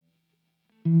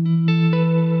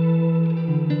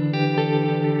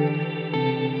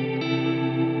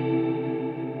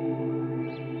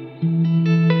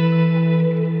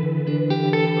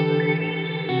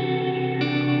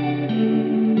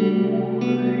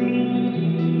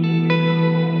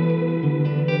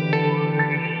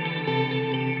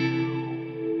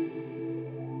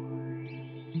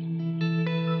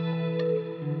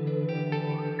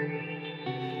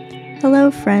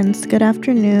friends. Good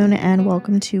afternoon, and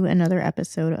welcome to another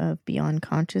episode of Beyond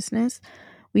Consciousness.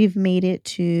 We've made it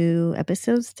to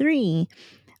episode 3.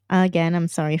 Again, I'm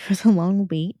sorry for the long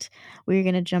wait. We're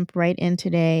going to jump right in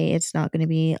today. It's not going to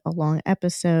be a long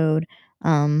episode.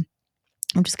 Um,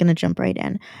 I'm just going to jump right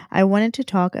in. I wanted to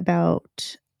talk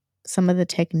about some of the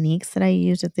techniques that I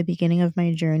used at the beginning of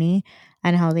my journey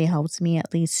and how they helped me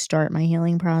at least start my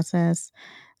healing process.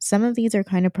 Some of these are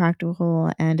kind of practical,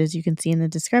 and as you can see in the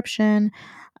description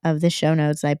of the show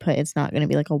notes, I put it's not going to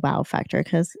be like a wow factor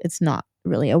because it's not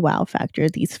really a wow factor.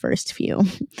 These first few,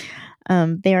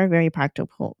 they are very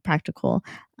practical. Practical.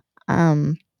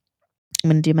 Um,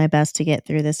 I'm going to do my best to get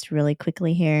through this really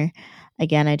quickly here.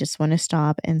 Again, I just want to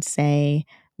stop and say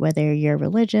whether you're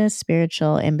religious,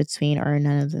 spiritual, in between, or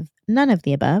none of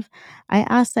the above, I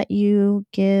ask that you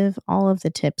give all of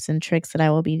the tips and tricks that I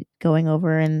will be going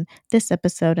over in this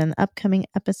episode and the upcoming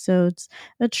episodes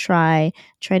a try.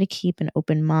 Try to keep an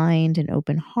open mind, an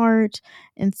open heart,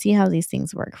 and see how these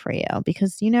things work for you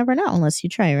because you never know unless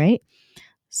you try, right?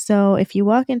 So if you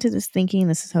walk into this thinking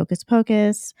this is hocus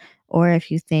pocus, or if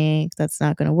you think that's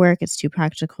not going to work, it's too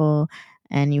practical,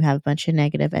 and you have a bunch of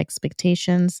negative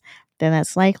expectations, then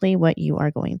that's likely what you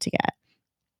are going to get.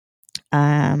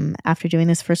 After doing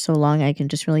this for so long, I can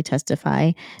just really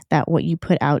testify that what you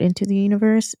put out into the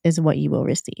universe is what you will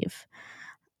receive.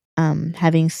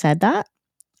 Having said that,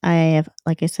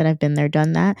 like I said, I've been there,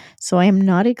 done that. So I am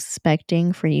not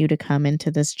expecting for you to come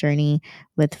into this journey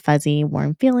with fuzzy,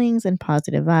 warm feelings and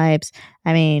positive vibes.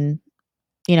 I mean,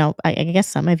 I guess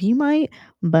some of you might,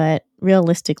 but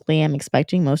realistically, I'm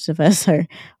expecting most of us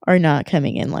are not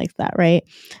coming in like that, right?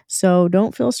 So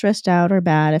don't feel stressed out or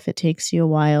bad if it takes you a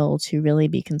while to really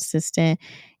be consistent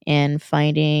in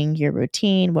finding your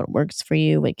routine, what works for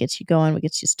you, what gets you going, what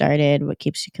gets you started, what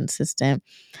keeps you consistent.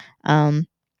 Um,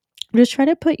 just try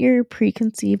to put your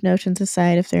preconceived notions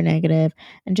aside if they're negative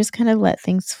and just kind of let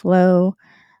things flow.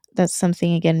 That's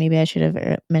something, again, maybe I should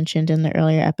have mentioned in the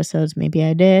earlier episodes. Maybe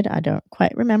I did. I don't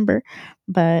quite remember.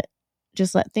 But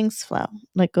just let things flow.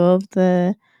 Let go of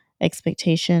the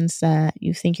expectations that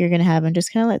you think you're going to have and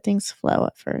just kind of let things flow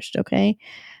at first, okay?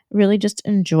 Really just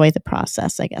enjoy the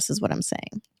process, I guess is what I'm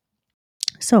saying.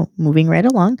 So, moving right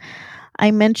along,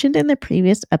 I mentioned in the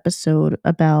previous episode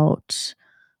about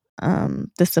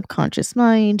the subconscious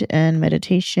mind and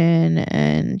meditation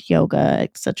and yoga,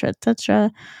 etc.,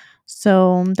 etc.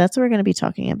 So that's what we're going to be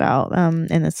talking about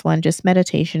in this one, just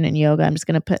meditation and yoga. I'm just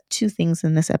going to put 2 things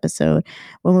in this episode.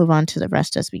 We'll move on to the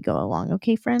rest as we go along.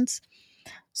 Okay, friends?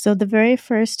 So the very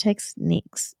first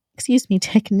techniques.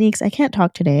 I can't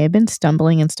talk today. I've been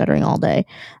stumbling and stuttering all day.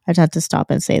 I've had to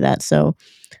stop and say that. So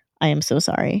I am so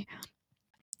sorry.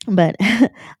 But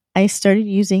I started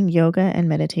using yoga and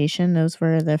meditation. Those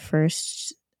were the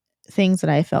first things that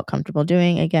I felt comfortable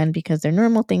doing, again, because they're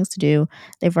normal things to do.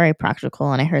 They're very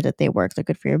practical, and I heard that they work. They're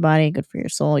good for your body, good for your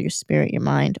soul, your spirit, your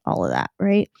mind, all of that,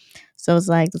 right? So it's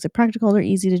like, those are practical, they're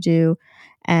easy to do.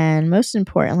 And most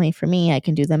importantly for me, I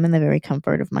can do them in the very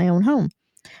comfort of my own home.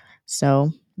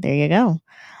 So there you go.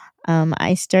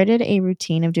 I started a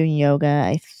routine of doing yoga,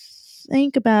 I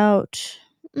think about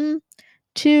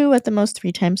 2, at the most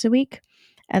 3 times a week.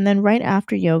 And then right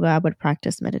after yoga, I would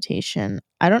practice meditation.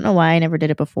 I don't know why I never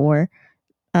did it before.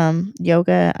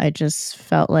 Yoga, I just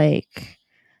felt like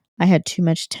I had too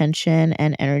much tension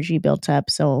and energy built up.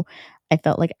 So I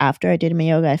felt like after I did my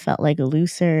yoga, I felt like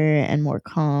looser and more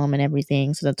calm and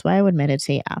everything. So that's why I would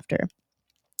meditate after.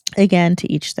 Again,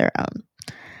 to each their own.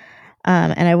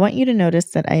 And I want you to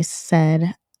notice that I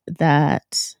said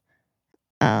that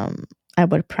I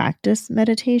would practice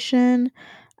meditation.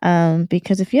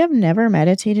 Because if you have never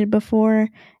meditated before,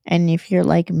 and if you're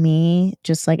like me,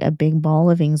 just like a big ball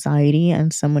of anxiety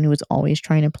and someone who is always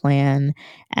trying to plan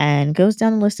and goes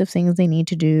down a list of things they need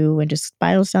to do and just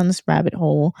spirals down this rabbit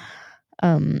hole,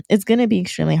 it's going to be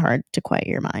extremely hard to quiet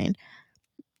your mind.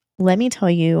 Let me tell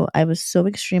you, I was so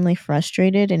extremely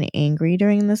frustrated and angry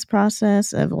during this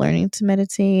process of learning to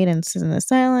meditate and sit in the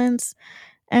silence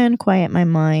and quiet my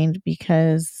mind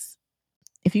because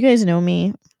if you guys know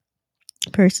me,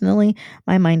 personally,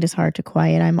 my mind is hard to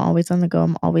quiet. I'm always on the go.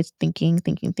 I'm always thinking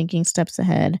steps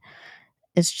ahead.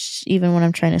 Even when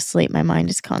I'm trying to sleep, my mind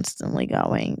is constantly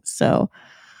going. So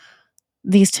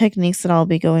these techniques that I'll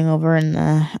be going over in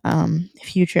the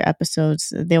future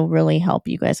episodes, they'll really help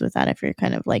you guys with that if you're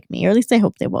kind of like me, or at least I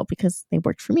hope they will because they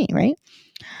worked for me, right?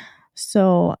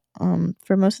 So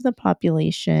for most of the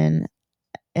population,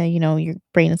 your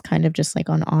brain is kind of just like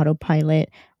on autopilot.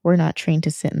 We're not trained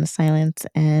to sit in the silence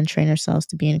and train ourselves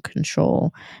to be in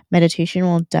control. Meditation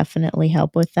will definitely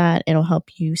help with that. It'll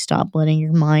help you stop letting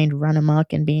your mind run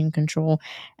amok and be in control.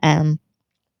 Um,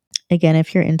 Again,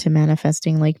 if you're into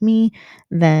manifesting like me,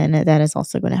 then that is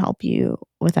also going to help you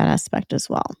with that aspect as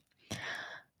well.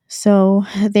 So,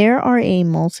 there are a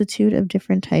multitude of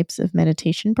different types of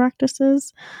meditation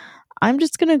practices. I'm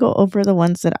just going to go over the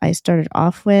ones that I started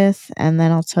off with, and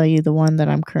then I'll tell you the one that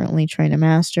I'm currently trying to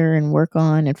master and work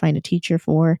on and find a teacher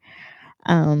for.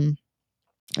 Um,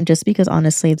 just because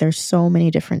honestly, there's so many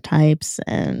different types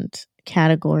and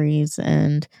categories,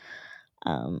 and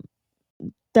um,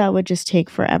 that would just take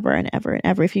forever and ever and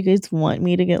ever. If you guys want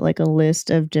me to get like a list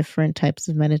of different types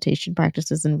of meditation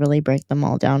practices and really break them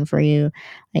all down for you,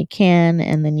 I can.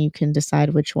 And then you can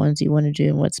decide which ones you want to do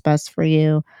and what's best for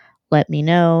you. Let me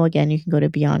know. Again, you can go to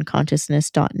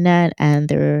beyondconsciousness.net, and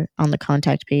there on the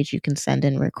contact page, you can send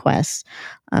in requests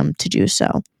to do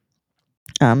so.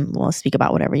 We'll speak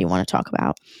about whatever you want to talk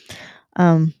about.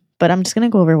 But I'm just going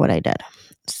to go over what I did.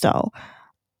 So,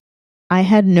 I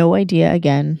had no idea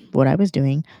again what I was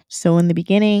doing. So in the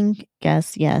beginning,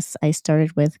 yes, I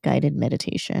started with guided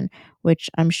meditation, which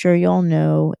I'm sure you all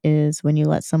know is when you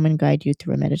let someone guide you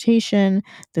through a meditation.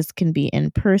 This can be in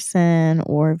person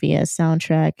or via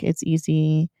soundtrack. It's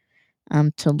easy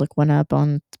to look one up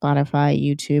on Spotify,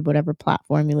 YouTube, whatever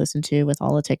platform you listen to with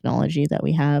all the technology that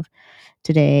we have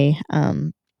today.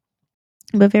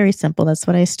 But very simple. That's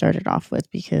what I started off with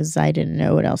because I didn't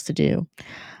know what else to do.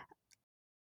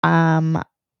 Um,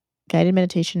 Guided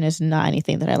meditation is not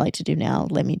anything that I like to do now.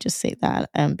 Let me just say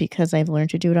that. Because I've learned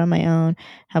to do it on my own,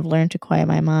 have learned to quiet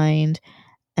my mind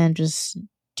and just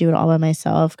do it all by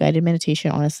myself. Guided meditation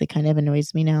honestly kind of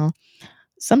annoys me now.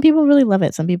 Some people really love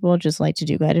it. Some people just like to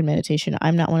do guided meditation.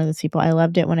 I'm not one of those people. I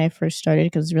loved it when I first started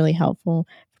because it's really helpful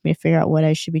for me to figure out what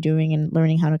I should be doing and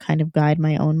learning how to kind of guide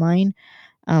my own mind,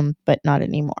 but not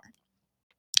anymore.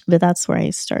 But that's where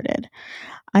I started.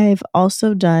 I've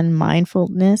also done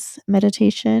mindfulness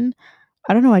meditation.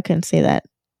 I don't know why I couldn't say that.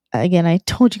 Again, I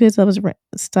told you guys I was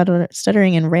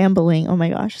stuttering and rambling. Oh my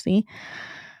gosh, see?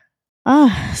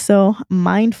 So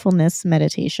mindfulness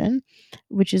meditation,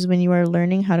 which is when you are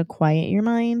learning how to quiet your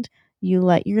mind, you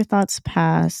let your thoughts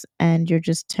pass and you're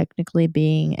just technically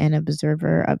being an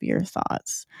observer of your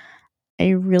thoughts. I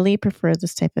really prefer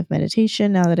this type of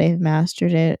meditation now that I've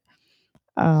mastered it.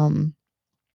 Um,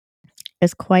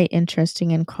 it's quite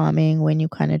interesting and calming when you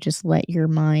kind of just let your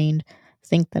mind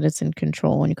think that it's in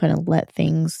control, when you kind of let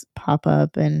things pop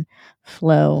up and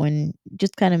flow and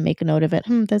just kind of make a note of it.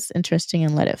 That's interesting,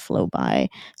 and let it flow by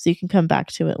so you can come back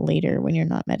to it later when you're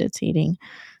not meditating.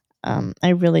 I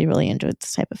really, really enjoyed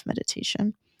this type of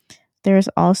meditation. There's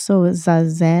also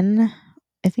Zazen.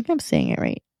 I think I'm saying it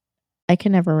right. I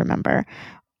can never remember.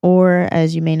 Or,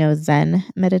 as you may know, Zen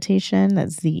meditation,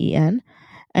 that's Zen,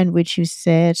 in which you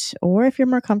sit, or if you're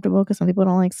more comfortable, because some people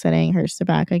don't like sitting, hurts the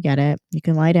back, I get it. You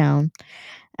can lie down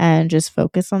and just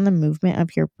focus on the movement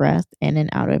of your breath in and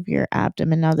out of your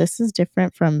abdomen. Now, this is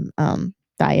different from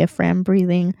diaphragm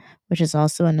breathing, which is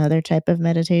also another type of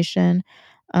meditation.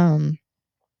 Um,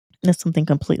 it's something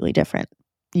completely different.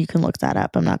 You can look that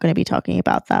up. I'm not going to be talking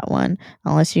about that one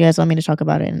unless you guys want me to talk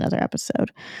about it in another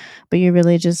episode. But you're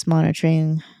really just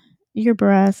monitoring your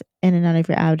breath in and out of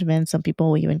your abdomen. Some people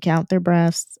will even count their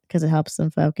breaths because it helps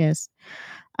them focus.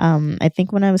 I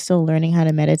think when I was still learning how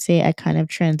to meditate, I kind of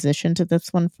transitioned to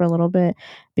this one for a little bit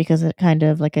because it kind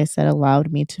of, like I said,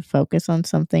 allowed me to focus on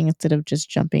something instead of just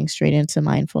jumping straight into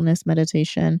mindfulness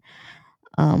meditation,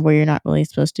 where you're not really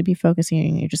supposed to be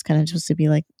focusing. You're just kind of supposed to be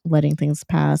like letting things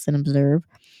pass and observe.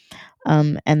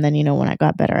 And then, when I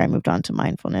got better, I moved on to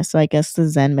mindfulness. So I guess the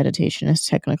Zen meditation is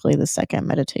technically the second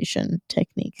meditation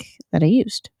technique that I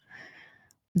used.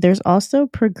 There's also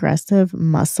progressive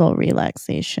muscle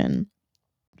relaxation,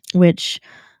 which,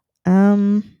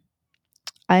 um,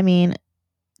 I mean,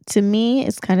 to me,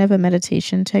 it's kind of a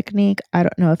meditation technique. I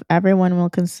don't know if everyone will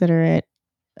consider it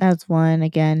as one,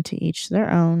 again, to each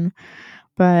their own.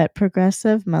 But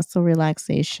progressive muscle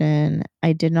relaxation,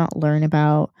 I did not learn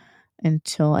about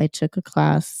until I took a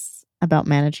class about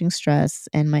managing stress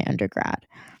in my undergrad.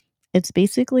 It's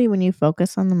basically when you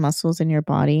focus on the muscles in your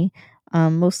body,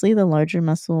 mostly the larger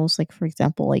muscles, like for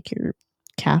example, like your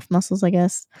calf muscles, I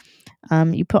guess.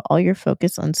 You put all your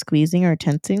focus on squeezing or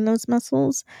tensing those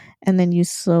muscles, and then you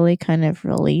slowly kind of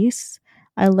release.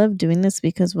 I love doing this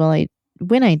because,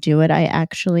 when I do it, I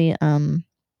actually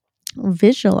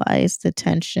visualize the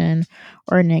tension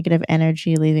or negative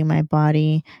energy leaving my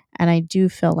body, and I do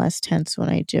feel less tense when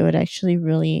I do it. Actually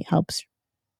really helps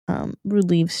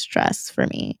relieve stress for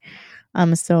me.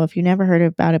 So if you never heard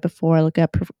about it before, look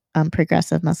up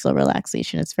progressive muscle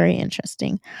relaxation. It's very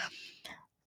interesting.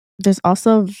 There's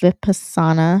also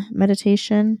vipassana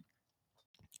meditation.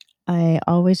 I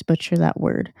always butcher that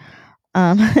word.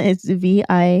 It's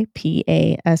Vipassana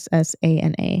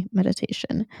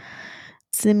meditation.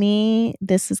 To me,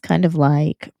 this is kind of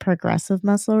like progressive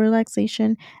muscle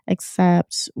relaxation,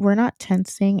 except we're not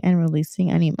tensing and releasing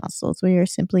any muscles. We are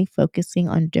simply focusing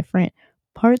on different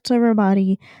parts of our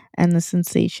body and the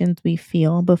sensations we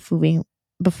feel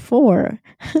before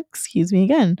excuse me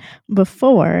again,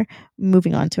 before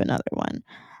moving on to another one.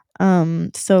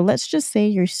 So let's just say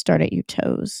you start at your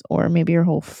toes or maybe your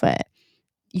whole foot.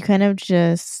 You kind of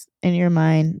just in your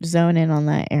mind zone in on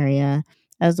that area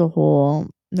as a whole,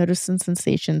 notice some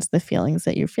sensations, the feelings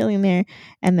that you're feeling there,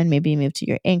 and then maybe move to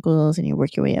your ankles and you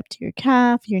work your way up to your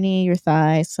calf, your knee, your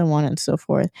thigh, so on and so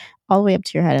forth, all the way up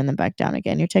to your head and then back down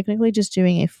again. You're technically just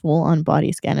doing a full on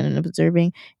body scan and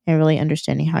observing and really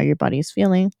understanding how your body is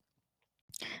feeling,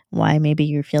 why maybe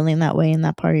you're feeling that way in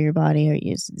that part of your body, or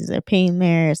is there pain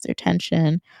there? Is there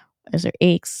tension? Is there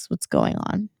aches? What's going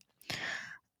on?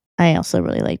 I also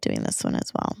really like doing this one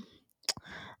as well.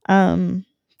 Um,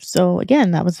 so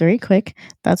again, that was very quick.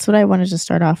 That's what I wanted to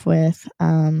start off with.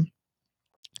 In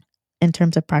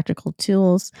terms of practical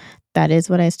tools, that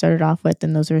is what I started off with,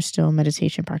 and those are still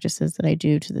meditation practices that I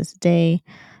do to this day.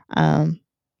 Um,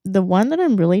 the one that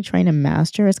I'm really trying to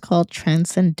master is called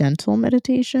transcendental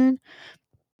meditation,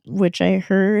 which I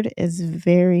heard is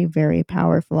very, very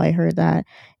powerful. I heard that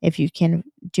if you can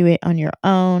do it on your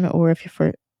own, or if you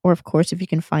for, or of course, if you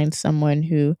can find someone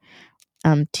who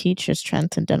teaches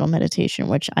transcendental meditation,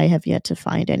 which I have yet to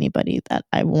find anybody that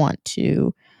I want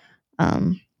to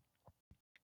um,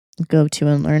 go to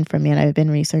and learn from. And I've been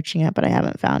researching it, but I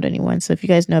haven't found anyone. So if you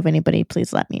guys know of anybody,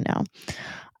 please let me know.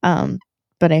 Um,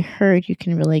 but I heard you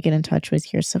can really get in touch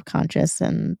with your subconscious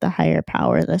and the higher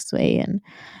power this way. And,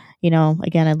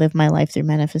 again, I live my life through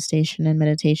manifestation and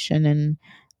meditation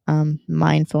and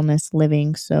mindfulness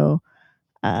living. So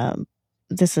um,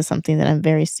 this is something that I'm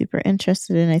very super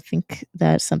interested in. I think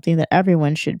that's something that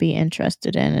everyone should be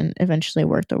interested in and eventually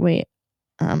work their way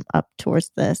up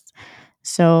towards this.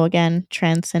 So, again,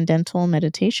 transcendental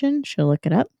meditation, should look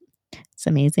it up. It's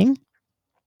amazing.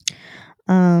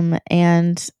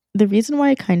 And the reason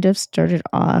why I kind of started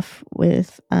off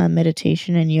with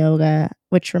meditation and yoga,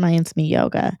 which reminds me,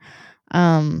 yoga,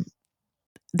 um,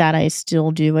 that I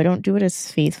still do. I don't do it as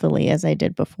faithfully as I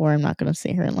did before. I'm not going to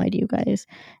sit here and lie to you guys.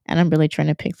 And I'm really trying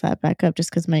to pick that back up just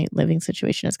because my living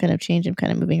situation has kind of changed. I'm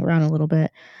kind of moving around a little bit.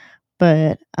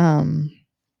 But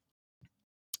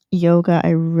yoga,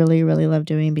 I really, really love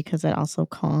doing because it also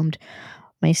calmed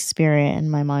my spirit and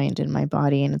my mind and my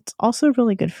body. And it's also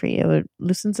really good for you. It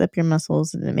loosens up your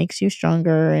muscles and it makes you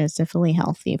stronger. And it's definitely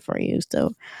healthy for you.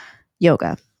 So,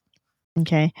 yoga.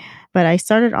 Okay. But I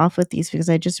started off with these because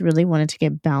I just really wanted to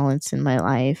get balance in my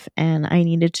life and I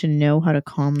needed to know how to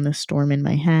calm the storm in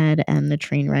my head and the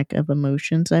train wreck of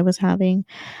emotions I was having.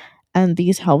 And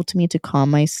these helped me to calm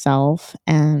myself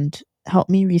and help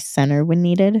me recenter when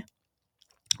needed,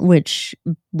 which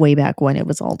way back when it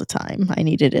was all the time. I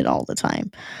needed it all the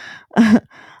time.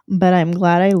 But I'm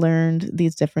glad I learned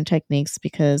these different techniques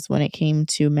because when it came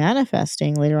to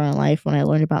manifesting later on in life, when I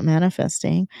learned about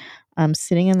manifesting,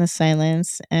 sitting in the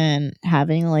silence and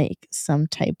having like some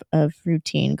type of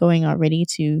routine going already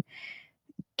to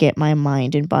get my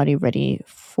mind and body ready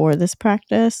for this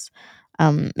practice,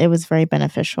 it was very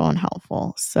beneficial and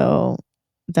helpful. So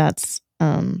that's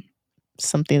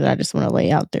something that I just want to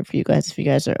lay out there for you guys if you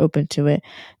guys are open to it,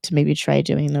 to maybe try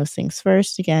doing those things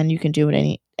first. Again, you can do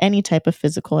it any type of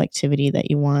physical activity that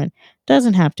you want.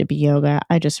 Doesn't have to be yoga.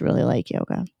 I just really like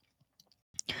yoga.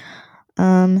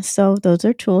 So those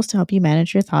are tools to help you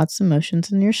manage your thoughts,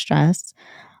 emotions, and your stress.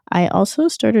 I also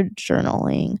started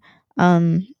journaling.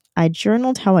 Um, I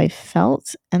journaled how I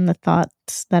felt and the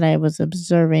thoughts that I was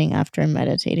observing after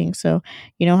meditating. So,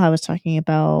 how I was talking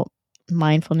about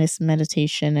mindfulness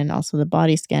meditation and also the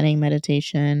body scanning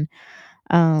meditation.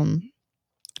 Um,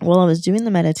 while I was doing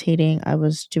the meditating, I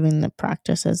was doing the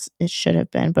practice as it should have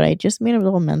been, but I just made a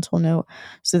little mental note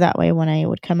so that way when I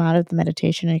would come out of the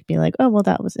meditation, I'd be like, oh, well,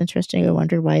 that was interesting. I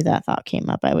wonder why that thought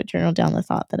came up. I would journal down the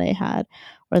thought that I had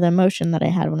or the emotion that I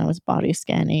had when I was body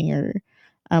scanning or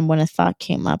when a thought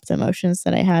came up, the emotions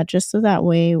that I had, just so that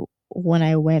way when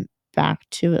I went back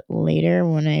to it later,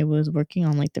 when I was working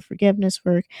on like the forgiveness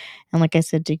work and like I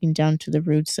said, digging down to the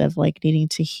roots of like needing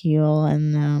to heal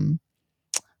and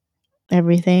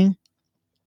everything,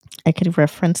 I could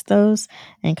reference those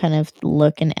and kind of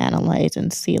look and analyze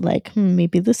and see like,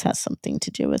 maybe this has something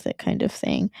to do with it kind of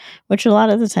thing, which a lot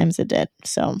of the times it did.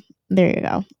 So there you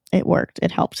go. It worked.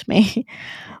 It helped me.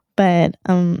 But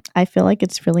I feel like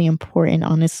it's really important,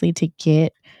 honestly, to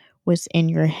get what's in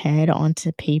your head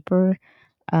onto paper.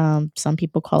 Some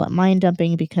people call it mind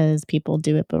dumping because people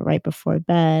do it but right before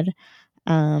bed.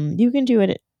 You can do it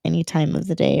at any time of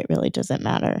the day, it really doesn't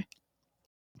matter.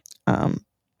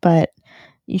 But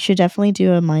you should definitely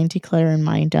do a mind declutter and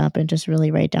mind dump and just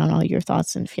really write down all your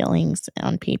thoughts and feelings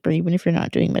on paper, even if you're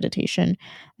not doing meditation.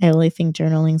 I really think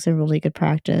journaling is a really good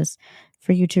practice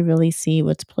for you to really see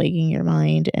what's plaguing your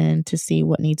mind and to see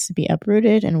what needs to be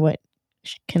uprooted and what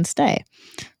can stay.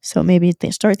 So maybe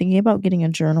start thinking about getting a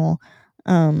journal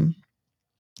um,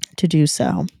 to do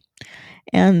so.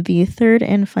 And the third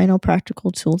and final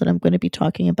practical tool that I'm going to be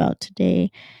talking about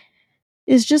today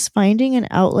is just finding an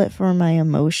outlet for my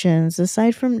emotions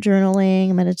aside from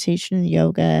journaling, meditation, and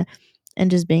yoga,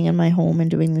 and just being in my home and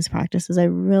doing these practices. I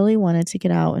really wanted to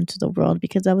get out into the world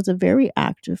because I was a very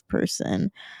active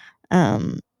person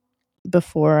um,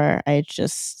 before I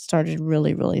just started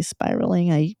really, really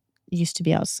spiraling. I used to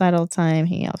be outside all the time,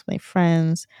 hanging out with my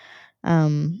friends.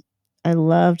 Um, I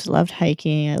loved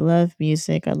hiking. I love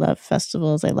music. I love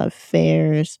festivals. I love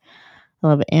fairs. I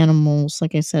love animals,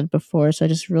 like I said before. So I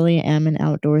just really am an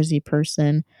outdoorsy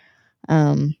person.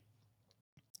 Um,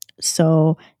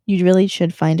 so you really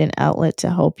should find an outlet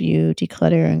to help you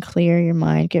declutter and clear your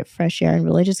mind, get fresh air, and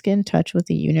really just get in touch with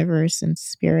the universe and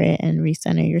spirit and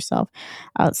recenter yourself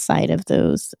outside of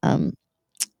those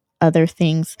other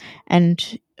things.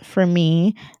 And for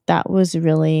me, that was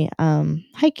really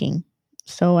hiking.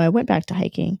 So I went back to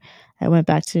hiking. I went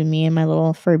back to me and my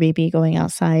little fur baby going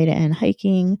outside and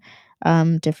hiking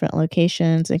different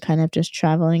locations and kind of just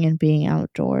traveling and being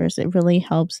outdoors. It really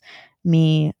helps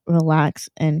me relax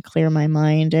and clear my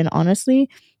mind. And honestly,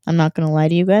 I'm not going to lie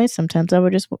to you guys. Sometimes I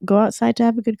would just go outside to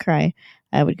have a good cry.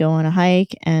 I would go on a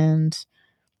hike, and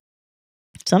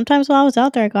sometimes while I was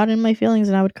out there, I got in my feelings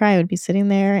and I would cry. I would be sitting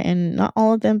there, and not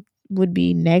all of them would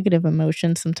be negative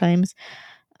emotions. Sometimes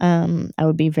I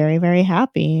would be very, very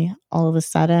happy all of a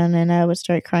sudden, and I would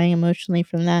start crying emotionally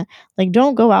from that. Like,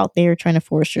 don't go out there trying to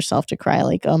force yourself to cry.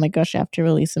 Like, oh my gosh, I have to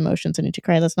release emotions. I need to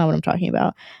cry. That's not what I'm talking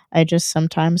about. I just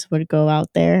sometimes would go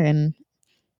out there, and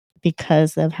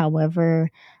because of however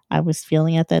I was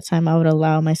feeling at that time, I would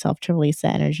allow myself to release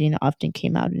that energy, and it often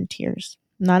came out in tears.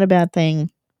 Not a bad thing.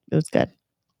 It was good.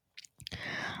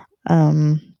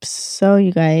 So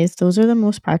you guys, those are the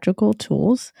most practical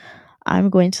tools.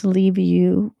 I'm going to leave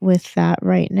you with that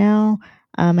right now.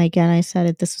 Again, I said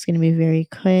it, this was going to be very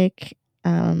quick,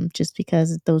 just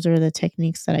because those are the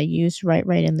techniques that I used right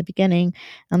in the beginning,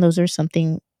 and those are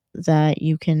something that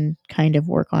you can kind of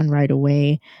work on right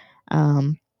away.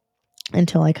 Um,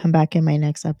 until I come back in my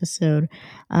next episode.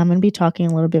 I'm going to be talking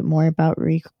a little bit more about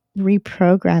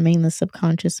reprogramming the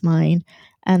subconscious mind.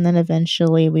 And then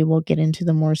eventually we will get into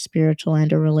the more spiritual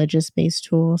and or religious based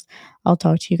tools. I'll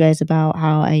talk to you guys about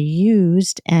how I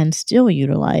used and still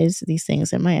utilize these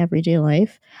things in my everyday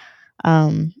life.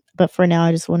 But for now,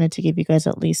 I just wanted to give you guys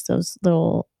at least those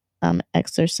little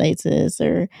exercises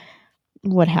or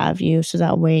what have you. So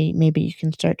that way, maybe you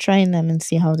can start trying them and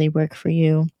see how they work for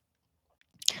you.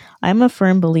 I'm a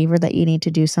firm believer that you need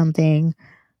to do something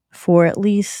for at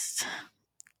least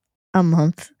a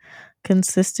month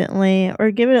consistently,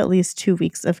 or give it at least 2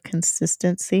 weeks of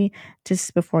consistency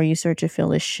just before you start to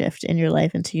feel a shift in your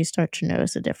life until you start to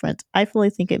notice a difference. I fully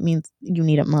think it means you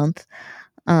need a month.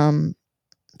 Um,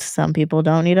 some people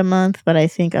don't need a month, but I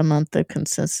think a month of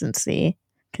consistency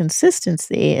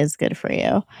is good for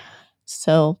you.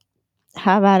 So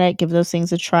have at it, give those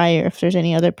things a try, or if there's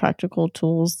any other practical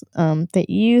tools that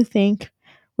you think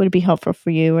would be helpful for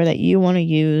you or that you want to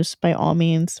use, by all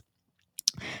means,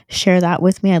 share that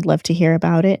with me. I'd love to hear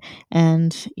about it,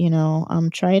 and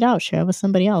try it out, share it with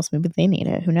somebody else. Maybe they need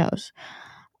it. Who knows?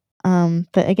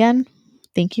 But again,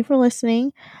 thank you for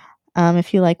listening.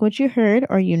 If you like what you heard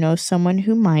or you know someone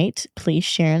who might, please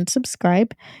share and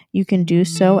subscribe. You can do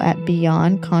so at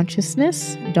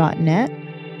beyondconsciousness.net